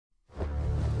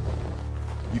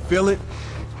You feel it?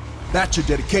 That's your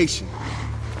dedication.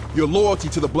 Your loyalty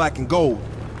to the black and gold.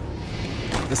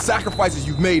 The sacrifices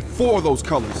you've made for those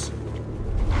colors.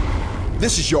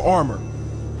 This is your armor.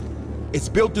 It's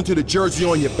built into the jersey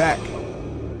on your back,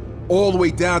 all the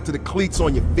way down to the cleats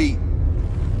on your feet.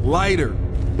 Lighter,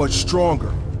 but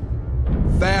stronger.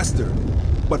 Faster,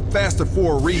 but faster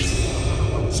for a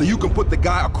reason. So you can put the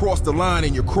guy across the line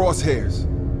in your crosshairs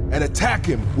and attack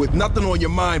him with nothing on your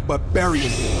mind but burying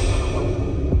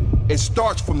him. It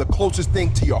starts from the closest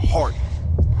thing to your heart,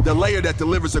 the layer that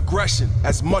delivers aggression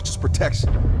as much as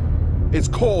protection. It's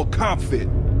called comp fit.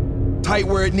 Tight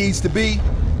where it needs to be,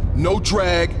 no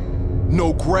drag,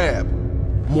 no grab.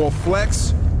 More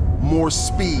flex, more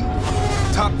speed.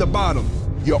 Top to bottom,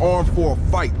 you're armed for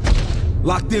a fight.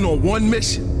 Locked in on one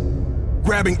mission,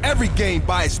 grabbing every game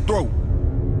by its throat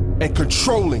and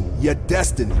controlling your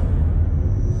destiny.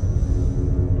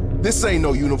 This ain't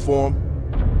no uniform.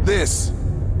 This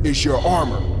is your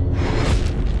armor.